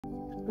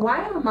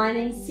why are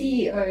mining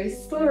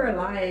CEOs still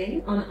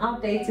relying on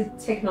outdated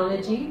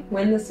technology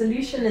when the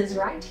solution is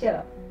right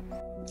here?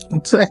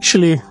 It's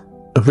actually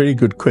a very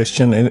good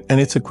question, and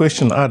it's a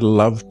question I'd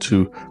love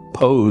to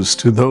pose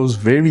to those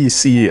very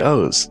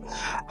CEOs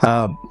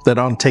that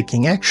aren't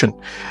taking action.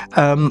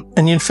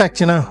 And in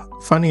fact,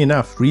 funny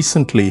enough,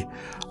 recently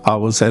I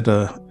was at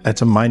a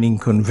mining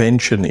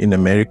convention in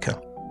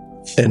America.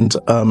 And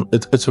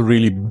it's a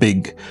really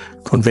big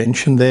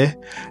convention there.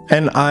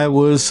 And I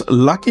was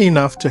lucky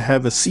enough to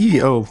have a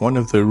CEO of one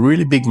of the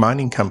really big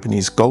mining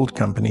companies, gold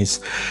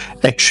companies,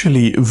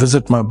 actually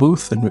visit my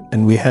booth.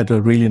 And we had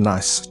a really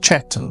nice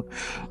chat and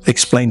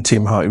explained to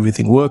him how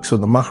everything works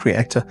with the MACH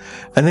reactor.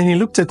 And then he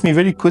looked at me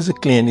very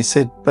quizzically and he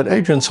said, "But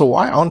Adrian, so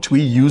why aren't we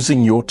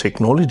using your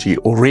technology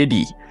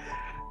already?"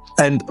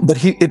 But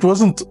he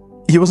wasn't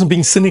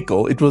being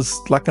cynical. It was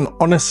like an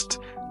honest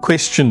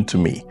question to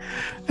me.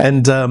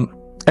 And I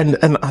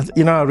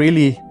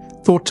really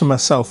thought to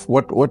myself,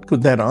 what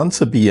could that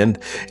answer be? And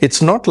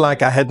it's not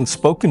like I hadn't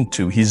spoken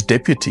to his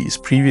deputies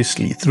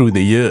previously through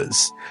the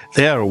years.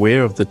 They are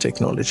aware of the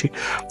technology.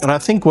 And I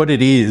think what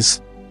it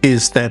is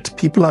that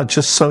people are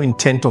just so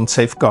intent on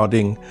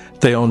safeguarding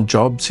their own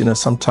jobs.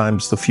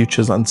 Sometimes the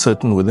future is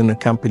uncertain within a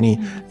company.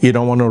 You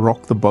don't want to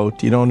rock the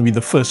boat. You don't want to be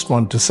the first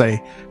one to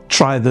say,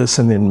 try this,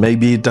 and then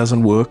maybe it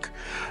doesn't work.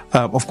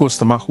 Of course,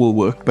 the MACH will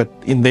work, but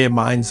in their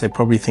minds, they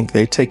probably think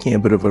they're taking a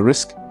bit of a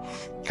risk.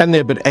 And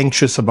they're a bit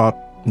anxious about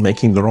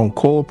making the wrong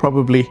call,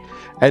 probably.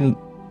 And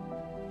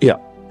yeah,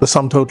 the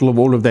sum total of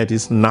all of that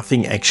is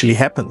nothing actually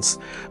happens,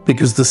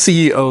 because the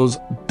CEOs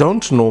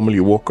don't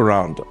normally walk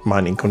around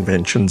mining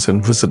conventions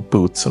and visit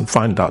booths and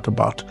find out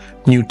about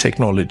new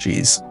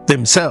technologies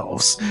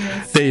themselves.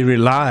 Yes. They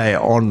rely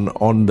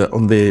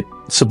on their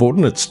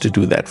subordinates to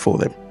do that for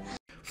them.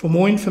 For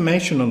more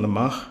information on the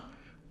MACH,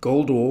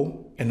 gold ore,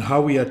 and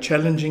how we are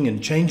challenging and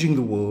changing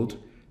the world,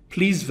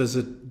 please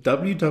visit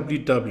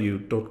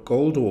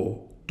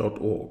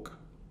www.goldore.org.